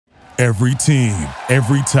Every team,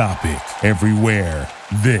 every topic, everywhere.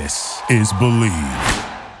 This is Believe.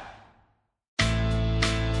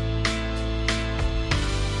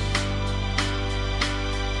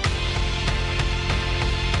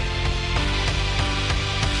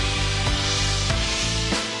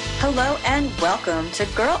 Hello and welcome to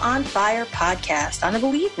Girl on Fire podcast on the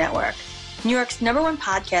Believe Network, New York's #1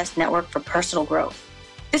 podcast network for personal growth.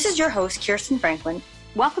 This is your host, Kirsten Franklin.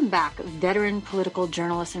 Welcome back, veteran political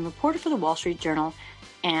journalist and reporter for the Wall Street Journal,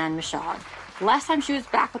 Anne Michaud. Last time she was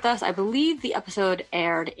back with us, I believe the episode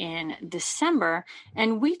aired in December,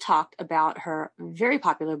 and we talked about her very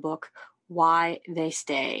popular book, Why They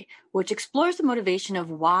Stay, which explores the motivation of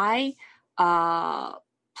why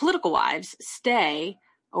political wives stay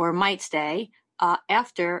or might stay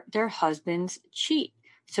after their husbands cheat.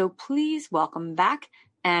 So please welcome back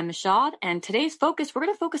Anne Michaud. And today's focus, we're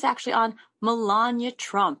going to focus actually on Melania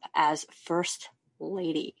Trump as First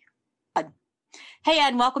Lady. Hey,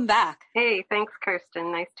 Anne, welcome back. Hey, thanks,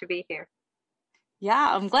 Kirsten. Nice to be here.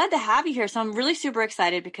 Yeah, I'm glad to have you here. So I'm really super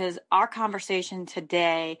excited because our conversation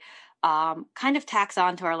today kind of tacks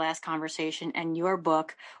on to our last conversation and your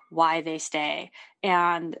book, Why They Stay.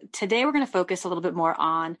 And today we're going to focus a little bit more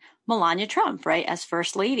on Melania Trump, right, as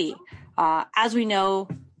First Lady. As we know,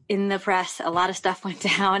 in the press, a lot of stuff went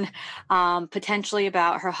down, potentially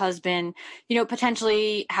about her husband,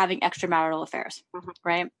 potentially having extramarital affairs,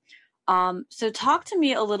 right? So talk to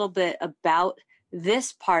me a little bit about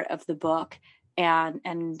this part of the book and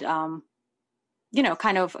kind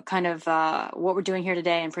of what we're doing here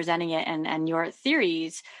today and presenting it and your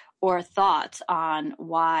theories or thoughts on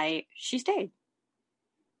why she stayed.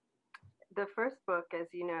 The first book, as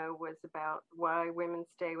you know, was about why women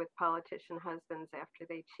stay with politician husbands after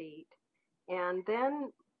they cheat. And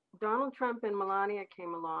then Donald Trump and Melania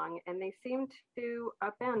came along, and they seemed to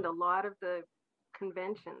upend a lot of the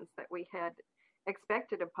conventions that we had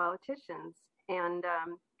expected of politicians. And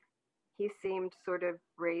he seemed sort of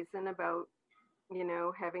brazen about,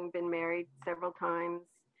 having been married several times,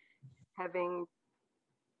 having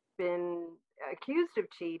been accused of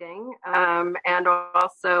cheating, and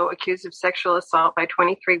also accused of sexual assault by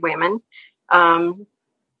 23 women. And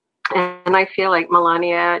I feel like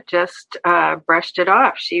Melania just brushed it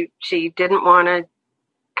off. She didn't want to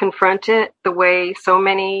confront it the way so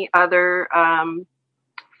many other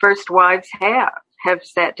first wives have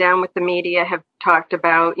sat down with the media, have talked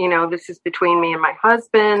about, this is between me and my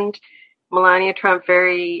husband. Melania Trump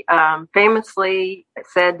very famously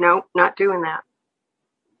said, no, not doing that.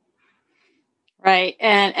 Right.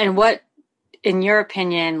 And what, in your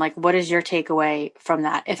opinion, what is your takeaway from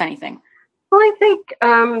that, if anything? Well, I think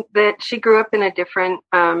that she grew up in a different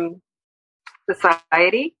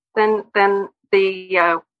society than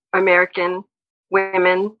the American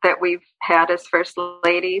women that we've had as first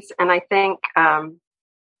ladies. And I think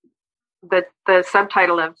the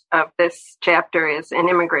subtitle of this chapter is An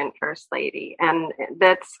Immigrant First Lady. And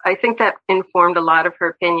I think that informed a lot of her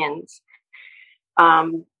opinions.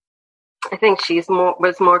 I think she was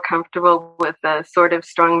more comfortable with a sort of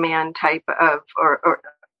strongman type of or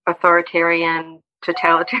authoritarian,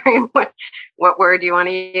 totalitarian, what word do you want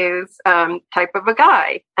to use, type of a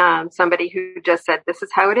guy, somebody who just said, this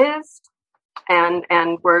is how it is.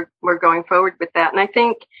 And we're going forward with that. And I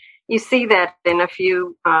think you see that in a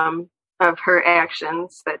few of her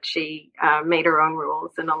actions, that she made her own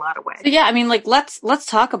rules in a lot of ways. So yeah, I mean, let's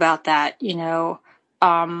talk about that.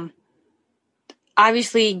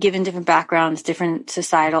 Obviously, given different backgrounds, different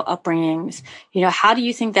societal upbringings, how do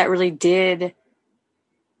you think that really did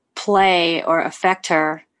play or affect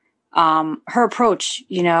her, her approach?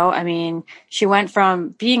 I mean, she went from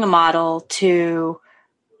being a model to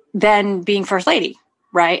then being First Lady,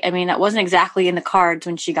 right? I mean, that wasn't exactly in the cards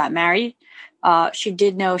when she got married. She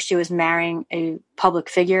did know she was marrying a public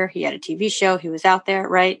figure. He had a TV show. He was out there,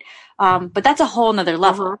 right? But that's a whole nother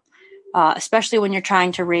level. Especially when you're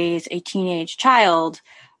trying to raise a teenage child,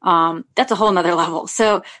 that's a whole nother level.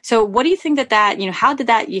 So what do you think that, how did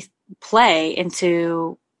that play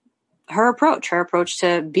into her approach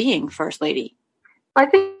to being First Lady? I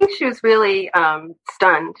think she was really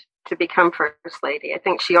stunned to become First Lady. I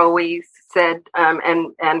think she always said,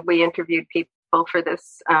 and we interviewed people for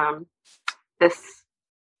this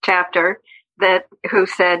chapter who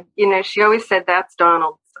said, she always said, that's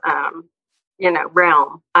Donald's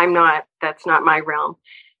realm. That's not my realm.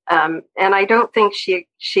 And I don't think she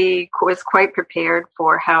was quite prepared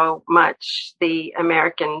for how much the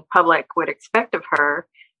American public would expect of her,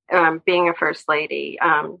 being a first lady.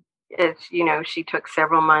 As you know, she took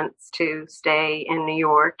several months to stay in New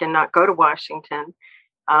York and not go to Washington.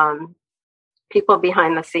 People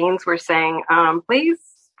behind the scenes were saying, please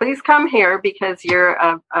please come here because you're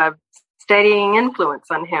a steadying influence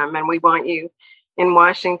on him, and we want you in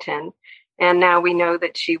Washington. And now we know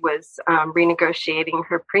that she was renegotiating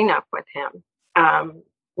her prenup with him.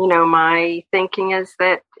 My thinking is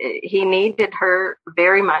that he needed her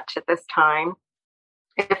very much at this time.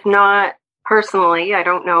 If not personally, I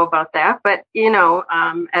don't know about that, but,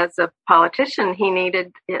 as a politician, he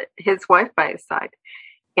needed his wife by his side.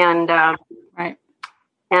 And, right.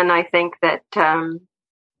 And I think that,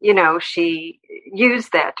 she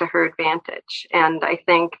used that to her advantage. And I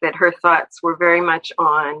think that her thoughts were very much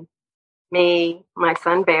on me, my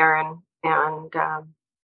son, Barron, and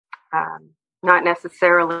not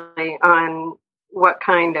necessarily on what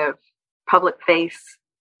kind of public face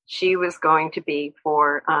she was going to be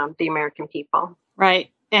for the American people.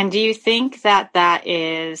 Right. And do you think that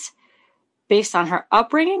is based on her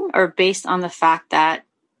upbringing or based on the fact that,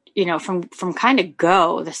 from kind of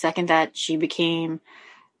the second that she became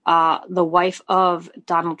the wife of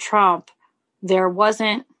Donald Trump,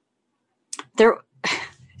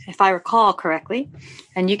 if I recall correctly,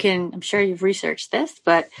 and I'm sure you've researched this,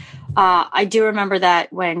 but I do remember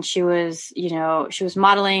that when she was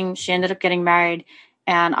modeling, she ended up getting married.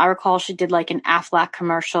 And I recall she did like an Aflac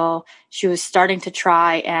commercial. She was starting to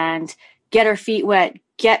try and get her feet wet,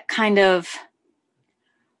 get kind of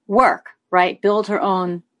work, right? Build her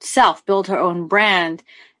own self, build her own brand.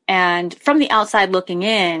 And from the outside looking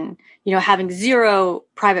in, having zero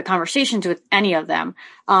private conversations with any of them,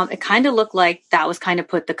 it kind of looked like that was kind of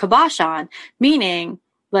put the kibosh on, meaning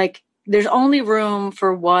like there's only room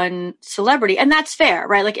for one celebrity. And that's fair,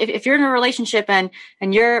 right? Like if you're in a relationship and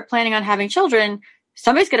you're planning on having children,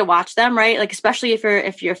 somebody's going to watch them, right? Like, especially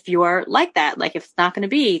if you're like that, like if it's not going to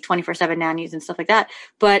be 24/7 nannies and stuff like that.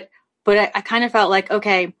 But I kind of felt like,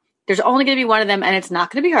 okay, there's only going to be one of them and it's not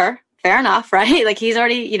going to be her. Fair enough, right? Like he's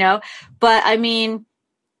already, but I mean,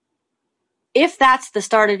 if that's the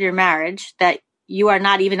start of your marriage, that you are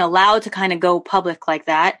not even allowed to kind of go public like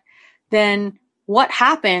that, then what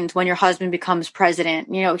happened when your husband becomes president?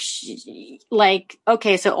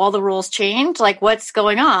 Okay, so all the rules change, like what's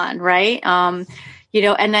going on, right? And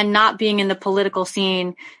then not being in the political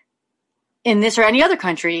scene in this or any other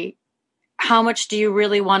country, how much do you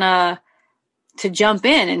really want to jump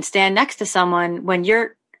in and stand next to someone when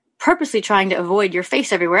you're purposely trying to avoid your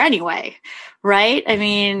face everywhere anyway, right? I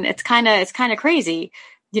mean, it's kind of crazy.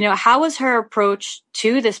 How was her approach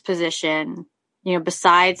to this position?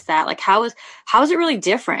 Besides that, like how is it really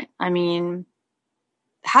different? I mean,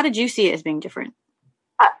 how did you see it as being different?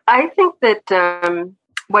 I think that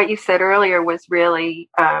what you said earlier was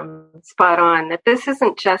really spot on, that this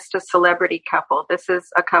isn't just a celebrity couple. This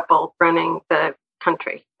is a couple running the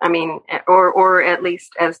country. I mean, or at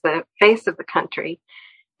least as the face of the country.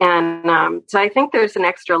 And so I think there's an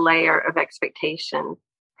extra layer of expectation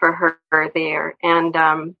for her there. And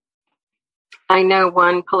I know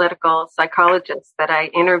one political psychologist that I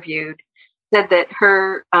interviewed said that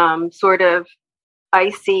her sort of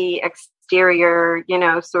icy exterior,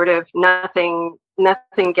 sort of nothing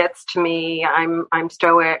gets to me. I'm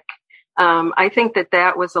stoic. I think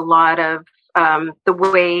that was a lot of the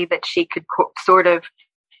way that she could sort of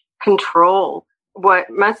control what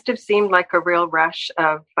must have seemed like a real rush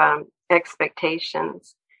of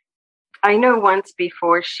expectations. I know once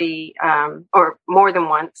before she, or more than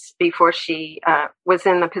once before she was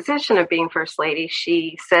in the position of being First Lady,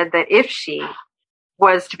 she said that if she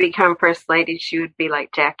was to become First Lady, she would be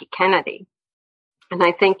like Jackie Kennedy. And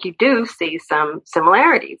I think you do see some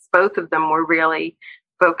similarities. Both of them were really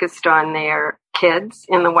focused on their kids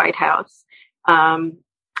in the White House,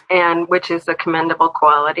 and which is a commendable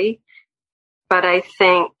quality. But I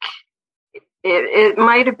think it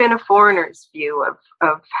might have been a foreigner's view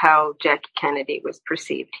of how Jackie Kennedy was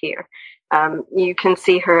perceived here. You can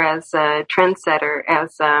see her as a trendsetter,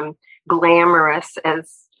 as glamorous,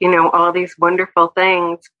 as, all these wonderful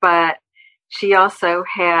things, but she also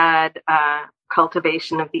had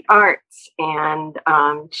cultivation of the arts, and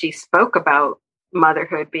she spoke about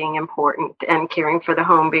motherhood being important and caring for the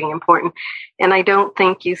home being important. And I don't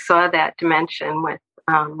think you saw that dimension with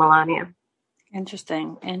Melania.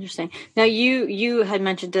 Interesting. Now, you had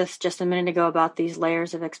mentioned this just a minute ago about these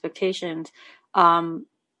layers of expectations. Let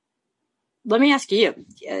me ask you,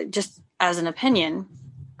 just as an opinion,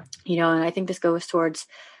 and I think this goes towards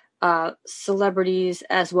celebrities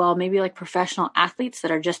as well, maybe like professional athletes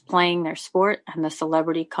that are just playing their sport and the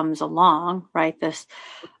celebrity comes along, right? This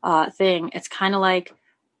thing, it's kind of like,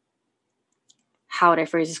 how would I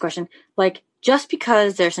phrase this question? Like, just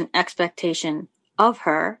because there's an expectation of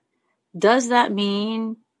her, does that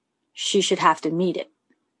mean she should have to meet it?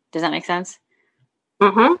 Does that make sense?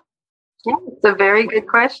 Mm-hmm. Yeah, it's a very good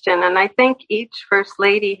question. And I think each First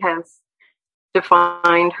Lady has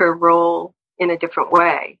defined her role in a different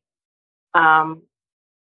way.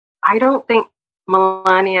 I don't think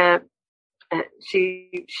Melania,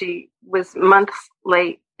 she was months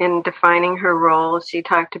late in defining her role. She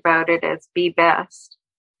talked about it as be best,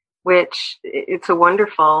 which it's a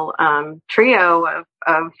wonderful trio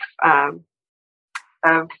of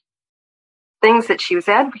things that she was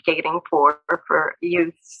advocating for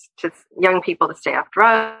young people to stay off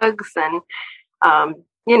drugs. And,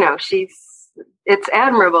 it's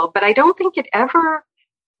admirable, but I don't think it ever,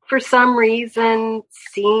 for some reason,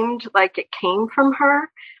 seemed like it came from her.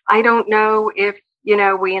 I don't know if,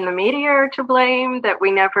 we in the media are to blame, that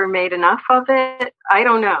we never made enough of it. I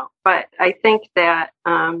don't know. But I think that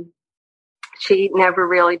she never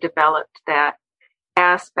really developed that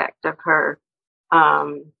aspect of her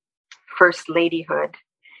first ladyhood.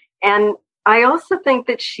 And I also think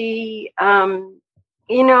that she,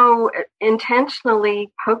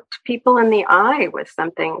 intentionally poked people in the eye with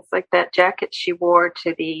some things, like that jacket she wore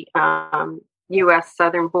to the U.S.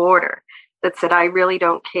 southern border that said, "I really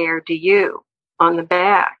don't care, do you?" on the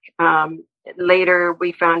back. Later,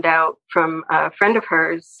 we found out from a friend of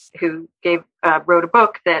hers who wrote a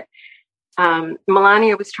book that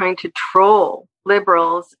Melania was trying to troll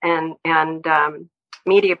liberals and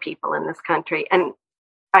media people in this country. And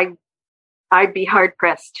I'd be hard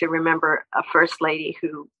pressed to remember a first lady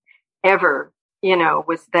who ever,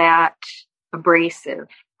 was that abrasive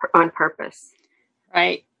on purpose.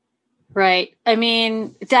 Right. Right. I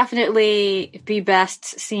mean, definitely Be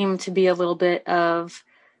Best seemed to be a little bit of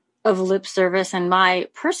lip service, and my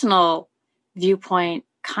personal viewpoint,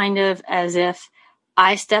 kind of as if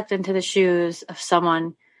I stepped into the shoes of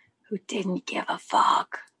someone who didn't give a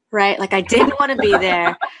fuck. Right? Like, I didn't want to be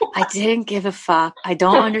there. I didn't give a fuck. I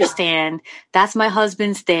don't understand. That's my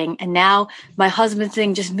husband's thing. And now my husband's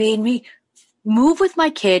thing just made me move with my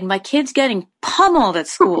kid. My kid's getting pummeled at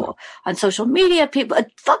school on social media. People,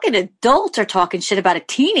 fucking adults are talking shit about a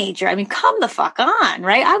teenager. I mean, come the fuck on,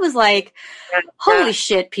 right? I was like, holy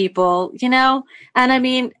shit, people, And I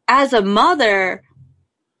mean, as a mother,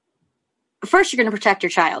 first you're going to protect your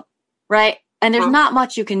child, right? And there's not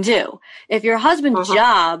much you can do. If your husband's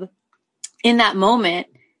job in that moment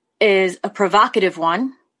is a provocative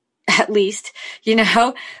one, at least,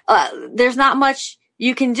 there's not much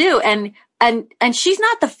you can do. And she's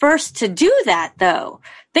not the first to do that, though.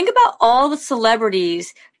 Think about all the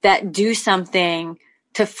celebrities that do something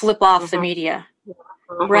to flip off the media,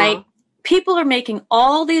 right? People are making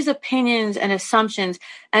all these opinions and assumptions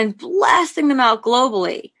and blasting them out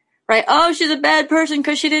globally. Right? Oh, she's a bad person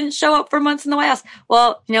because she didn't show up for months in the White House.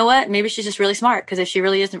 Well, you know what? Maybe she's just really smart, because if she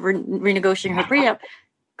really isn't renegotiating her prenup,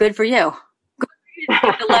 good for you. Good for you to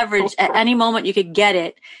get the leverage at any moment you could get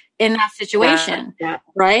it in that situation,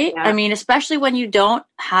 right? Yeah. I mean, especially when you don't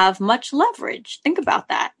have much leverage. Think about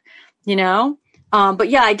that, But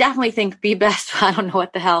yeah, I definitely think Be Best. I don't know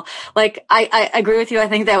what the hell. Like, I agree with you. I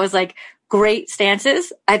think that was like great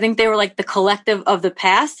stances. I think they were like the collective of the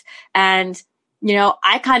past. And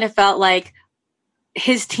I kind of felt like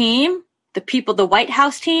his team, the White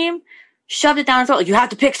House team, shoved it down her throat. Like, you have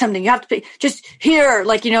to pick something. You have to pick, just here,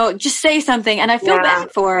 just say something. And I feel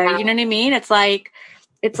bad for her. You know what I mean? It's like,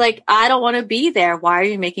 I don't want to be there. Why are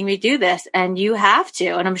you making me do this? And you have to.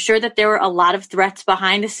 And I'm sure that there were a lot of threats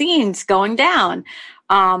behind the scenes going down,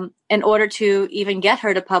 in order to even get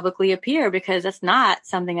her to publicly appear, because that's not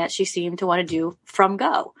something that she seemed to want to do from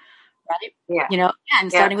go. Right? Yeah.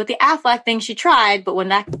 Starting with the Affleck thing, she tried, but when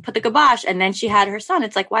that put the kibosh, and then she had her son,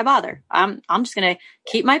 it's like, why bother? I'm just going to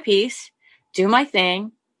keep my peace, do my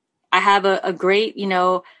thing. I have a great,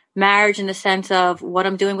 marriage in the sense of what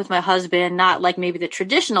I'm doing with my husband, not like maybe the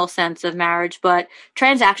traditional sense of marriage, but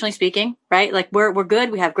transactionally speaking, right? Like we're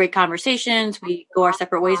good. We have great conversations. We go our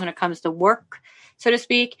separate ways when it comes to work, so to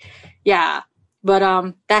speak. Yeah. But,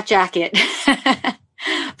 that jacket,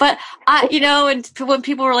 but and when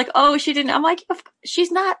people were like, oh, she didn't, I'm like,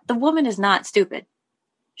 the woman is not stupid.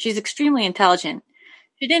 She's extremely intelligent.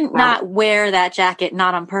 She didn't not wear that jacket,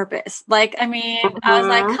 not on purpose. Like, I mean, I was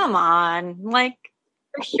like, come on, like,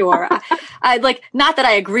 for sure. I like, not that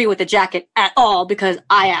I agree with the jacket at all, because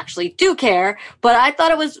I actually do care, but I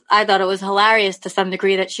thought it was hilarious to some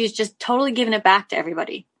degree that she's just totally giving it back to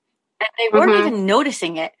everybody. And they weren't even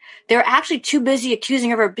noticing it. They were actually too busy accusing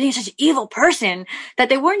her of being such an evil person that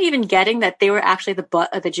they weren't even getting that they were actually the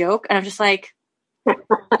butt of the joke. And I'm just like,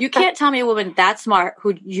 you can't tell me a woman that smart,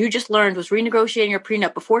 who you just learned was renegotiating her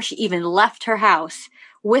prenup before she even left her house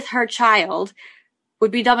with her child, would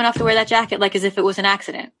be dumb enough to wear that jacket like as if it was an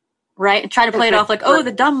accident, right? And try to play it off like, oh,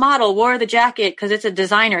 the dumb model wore the jacket because it's a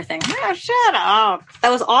designer thing. Oh, shut up. That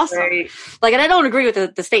was awesome. Right. Like, and I don't agree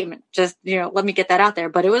with the statement. Just, let me get that out there.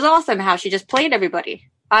 But it was awesome how she just played everybody.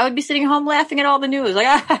 I would be sitting home laughing at all the news.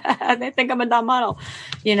 Like, they think I'm a dumb model.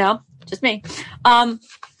 Just me.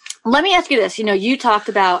 Let me ask you this. You talked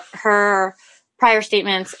about her prior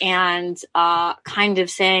statements and kind of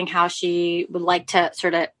saying how she would like to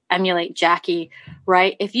sort of emulate Jackie,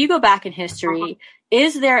 right? If you go back in history,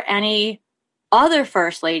 is there any other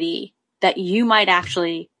first lady that you might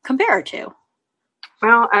actually compare her to?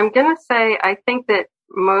 Well, I'm going to say I think that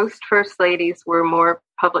most first ladies were more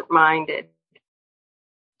public-minded.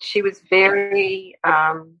 She was very,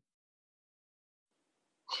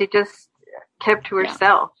 she just kept to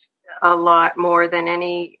herself a lot more than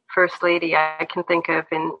any first lady I can think of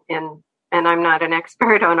and I'm not an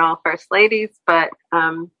expert on all first ladies, but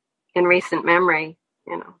in recent memory,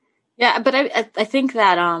 Yeah, but I think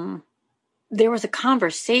that there was a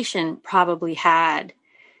conversation probably had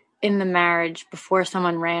in the marriage before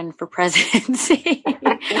someone ran for presidency.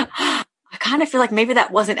 I kind of feel like maybe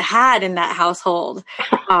that wasn't had in that household.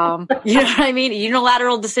 You know what I mean?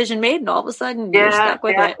 Unilateral decision made, and all of a sudden you're stuck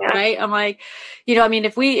with it, right? I'm like,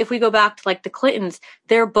 if we go back to like the Clintons,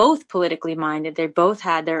 they're both politically minded. They both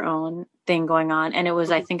had their own thing going on, and it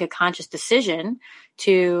was, I think, a conscious decision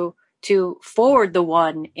to forward the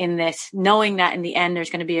one in this, knowing that in the end there's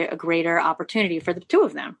going to be a greater opportunity for the two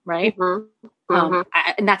of them, right?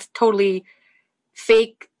 And that's totally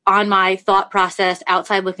fake on my thought process,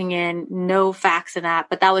 outside looking in, no facts in that,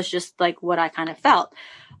 but that was just like what I kind of felt.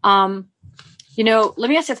 Let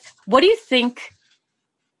me ask you, what do you think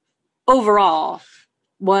overall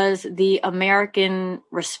was the American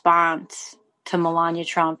response to Melania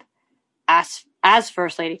Trump as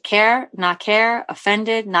First Lady? Care, not care,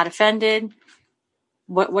 offended, not offended?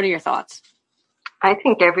 What are your thoughts? I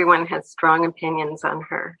think everyone has strong opinions on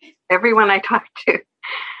her. Everyone I talk to.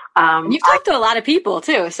 You've talked to a lot of people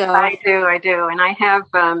too, so I do, and I have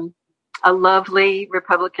a lovely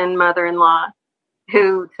Republican mother-in-law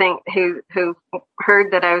who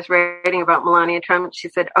heard that I was writing about Melania Trump. She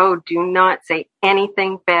said, "Oh, do not say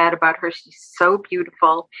anything bad about her. She's so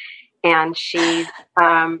beautiful, and she's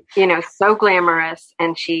so glamorous,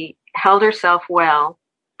 and she held herself well."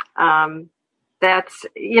 That's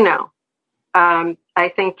I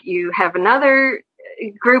think you have another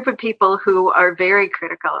group of people who are very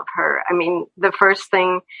critical of her. I mean, the first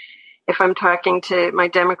thing, if I'm talking to my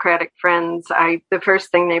Democratic friends, the first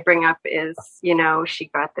thing they bring up is, she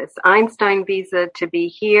got this Einstein visa to be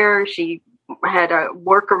here. She had a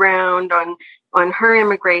workaround on her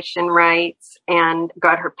immigration rights and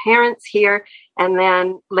got her parents here. And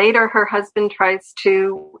then later her husband tries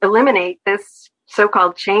to eliminate this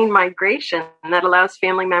so-called chain migration that allows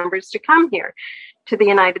family members to come here to the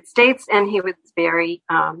United States. And he was very,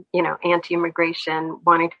 anti-immigration,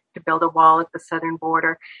 wanting to build a wall at the southern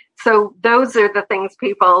border. So those are the things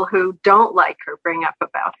people who don't like her bring up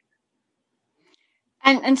about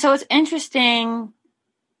her. And so it's interesting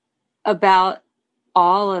about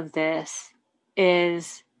all of this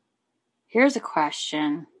is, here's a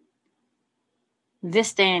question.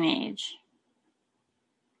 This day and age,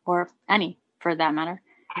 or any for that matter,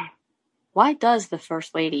 why does the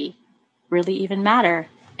First Lady really even matter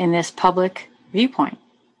in this public viewpoint,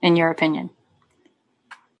 in your opinion?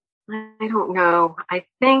 I don't know. I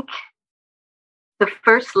think the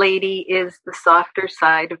First Lady is the softer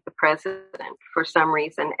side of the president for some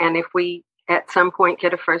reason. And if we at some point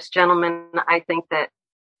get a first gentleman, I think that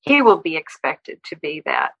he will be expected to be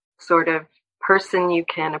that sort of person you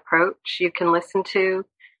can approach, you can listen to.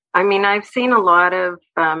 I mean, I've seen a lot of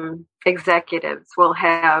executives will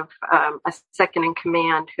have a second in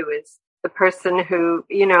command who is the person who,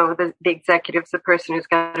 the executive's the person who's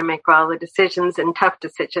got to make all the decisions and tough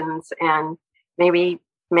decisions and maybe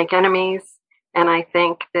make enemies. And I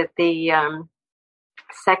think that the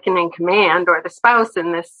second in command, or the spouse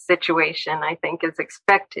in this situation, I think is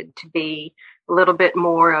expected to be a little bit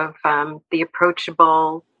more of the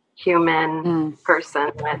approachable human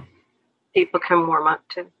person that people can warm up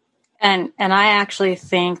to. And I actually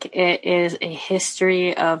think it is a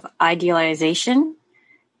history of idealization.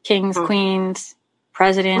 Kings, queens,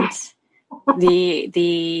 presidents,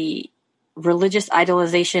 the religious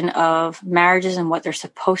idolization of marriages and what they're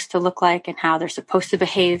supposed to look like and how they're supposed to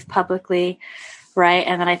behave publicly, right?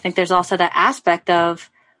 And then I think there's also that aspect of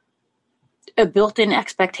a built-in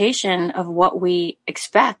expectation of what we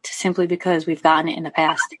expect simply because we've gotten it in the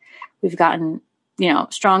past. We've gotten,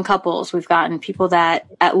 strong couples. We've gotten people that,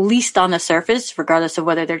 at least on the surface, regardless of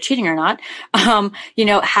whether they're cheating or not,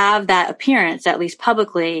 have that appearance, at least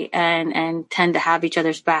publicly, and tend to have each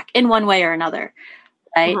other's back in one way or another.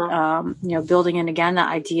 Right. Mm-hmm. Building in again, the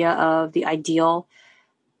idea of the ideal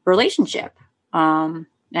relationship, and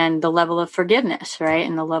the level of forgiveness, right.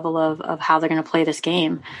 And the level of how they're going to play this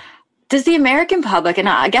game. Does the American public, and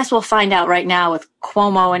I guess we'll find out right now with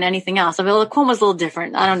Cuomo and anything else. I mean, Cuomo's a little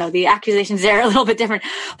different. I don't know. The accusations there are a little bit different,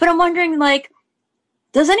 but I'm wondering,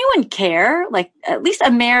 does anyone care? At least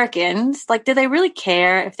Americans, do they really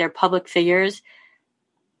care if their public figures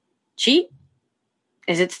cheat?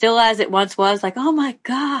 Is it still as it once was? Oh my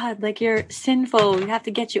God, you're sinful. We have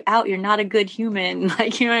to get you out. You're not a good human.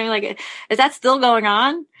 You know what I mean? Is that still going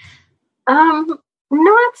on?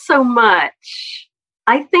 Not so much.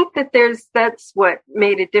 I think that that's what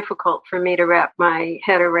made it difficult for me to wrap my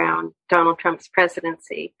head around Donald Trump's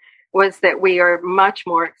presidency, was that we are much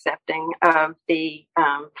more accepting of the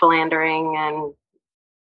philandering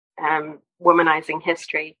and womanizing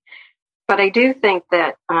history. But I do think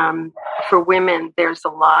that for women, there's a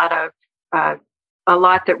lot that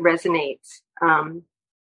resonates.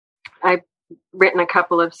 I've written a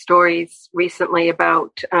couple of stories recently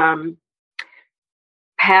about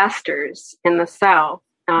pastors in the South.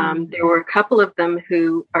 There were a couple of them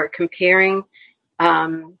who are comparing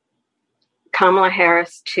Kamala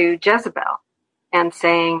Harris to Jezebel and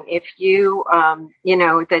saying, if you,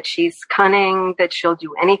 that she's cunning, that she'll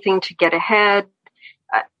do anything to get ahead.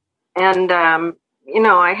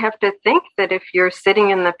 I have to think that if you're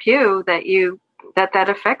sitting in the pew, that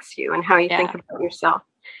affects you and how you think about yourself.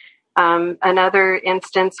 Another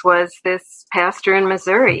instance was this pastor in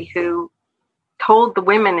Missouri who told the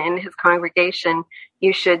women in his congregation,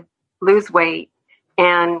 you should lose weight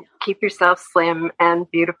and keep yourself slim and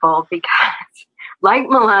beautiful because, like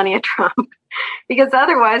Melania Trump, because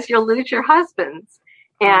otherwise you'll lose your husbands.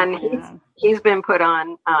 And he's been put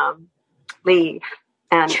on leave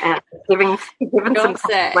and given some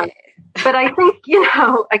compliment. But I think,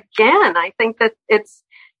 again, I think that it's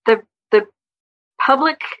the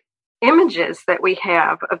public images that we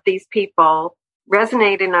have of these people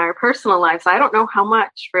resonate in our personal lives. I don't know how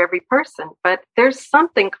much for every person, but there's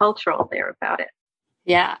something cultural there about it.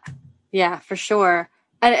 Yeah, for sure.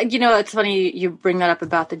 And, it's funny you bring that up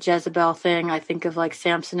about the Jezebel thing. I think of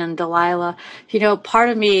Samson and Delilah. Part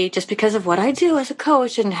of me, just because of what I do as a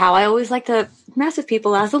coach and how I always like to mess with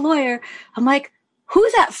people as a lawyer, I'm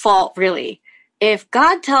who's at fault really? If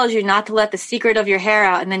God tells you not to let the secret of your hair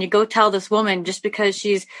out and then you go tell this woman just because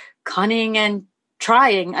she's cunning and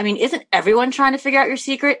trying, isn't everyone trying to figure out your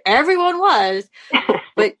secret? Everyone was,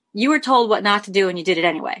 but you were told what not to do and you did it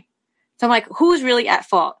anyway. So I'm who's really at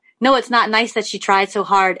fault? No, it's not nice that she tried so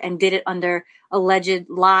hard and did it under alleged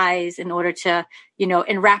lies in order to,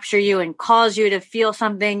 enrapture you and cause you to feel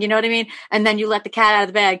something, you know what I mean? And then you let the cat out of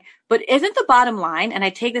the bag. But isn't the bottom line, and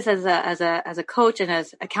I take this as a coach and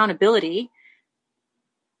as accountability,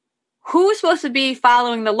 who's supposed to be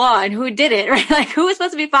following the law and who did it, right? Who was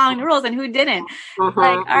supposed to be following the rules and who didn't? All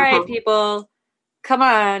right, people, come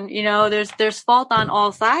on, there's fault on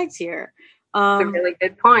all sides here. That's a really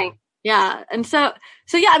good point. Yeah. And so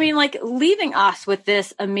yeah, leaving us with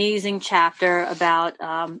this amazing chapter about,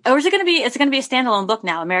 or is it going to be a standalone book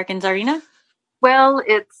now, American Czarina? Well,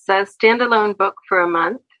 it's a standalone book for a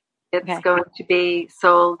month. It's going to be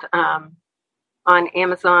sold, on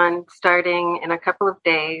Amazon starting in a couple of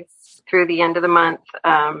days through the end of the month,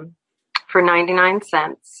 for 99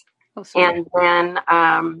 cents. Oh, sweet. And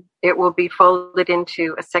then, it will be folded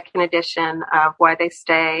into a second edition of Why They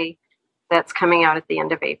Stay that's coming out at the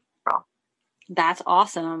end of April. That's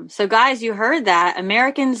awesome. So guys, you heard that.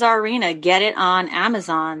 American Czarina, get it on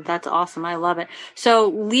Amazon. That's awesome. I love it. So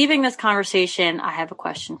leaving this conversation, I have a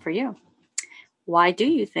question for you. Why do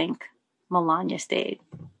you think Melania stayed?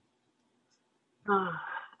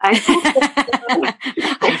 I think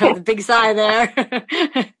I know the big sigh there.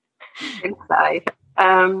 Big sigh.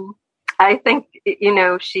 I think,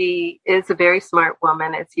 she is a very smart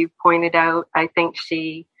woman, as you pointed out. I think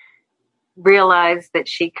she realized that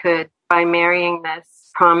she could, by marrying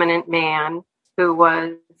this prominent man who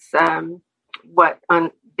was on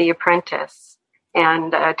The Apprentice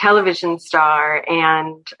and a television star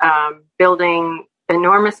and building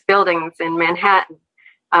enormous buildings in Manhattan,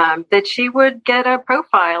 that she would get a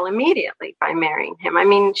profile immediately by marrying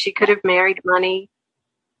him. She could have married money.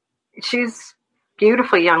 She's a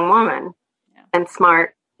beautiful young woman and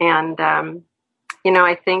smart. And,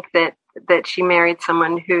 I think that she married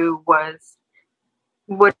someone who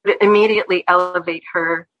would immediately elevate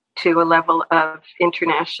her to a level of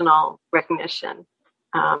international recognition.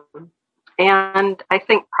 And I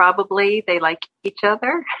think probably they like each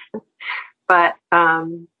other, but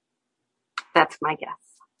that's my guess.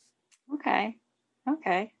 Okay.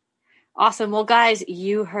 Awesome. Well, guys,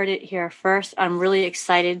 you heard it here first. I'm really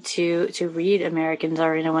excited to read American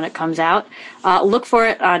Czarina when it comes out. Look for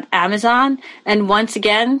it on Amazon. And once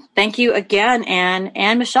again, thank you again,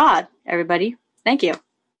 Anne Michaud, everybody. Thank you.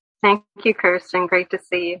 Thank you, Kirsten. Great to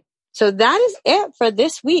see you. So that is it for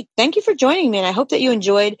this week. Thank you for joining me, and I hope that you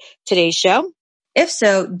enjoyed today's show. If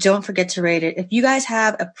so, don't forget to rate it. If you guys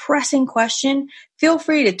have a pressing question, feel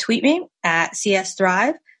free to tweet me at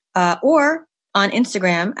CSThrive or on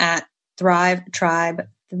Instagram at ThriveTribe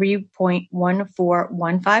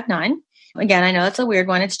 3.14159. Again, I know it's a weird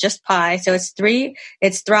one. It's just pi. So it's Thrive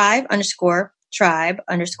 _tribe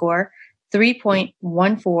 _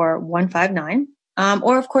 3.14159.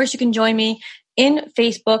 Or of course you can join me in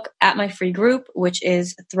Facebook at my free group, which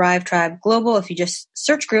is Thrive Tribe Global. If you just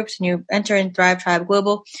search groups and you enter in Thrive Tribe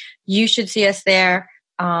Global, you should see us there.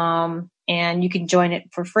 And you can join it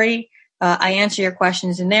for free. I answer your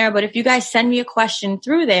questions in there, but if you guys send me a question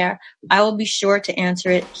through there, I will be sure to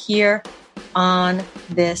answer it here on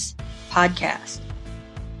this podcast.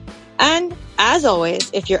 And as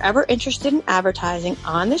always, if you're ever interested in advertising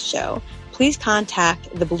on the show, please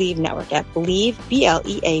contact the Believe Network at Believe,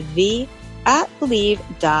 BLEAV, at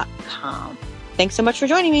Believe.com. Thanks so much for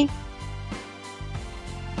joining me.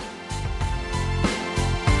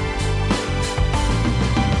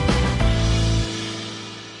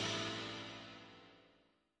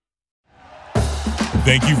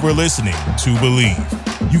 Thank you for listening to Believe.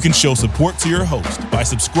 You can show support to your host by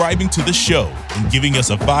subscribing to the show and giving us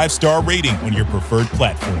a 5-star rating on your preferred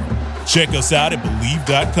platform. Check us out at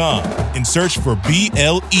Believe.com and search for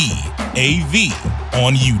BLEAV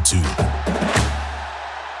on YouTube.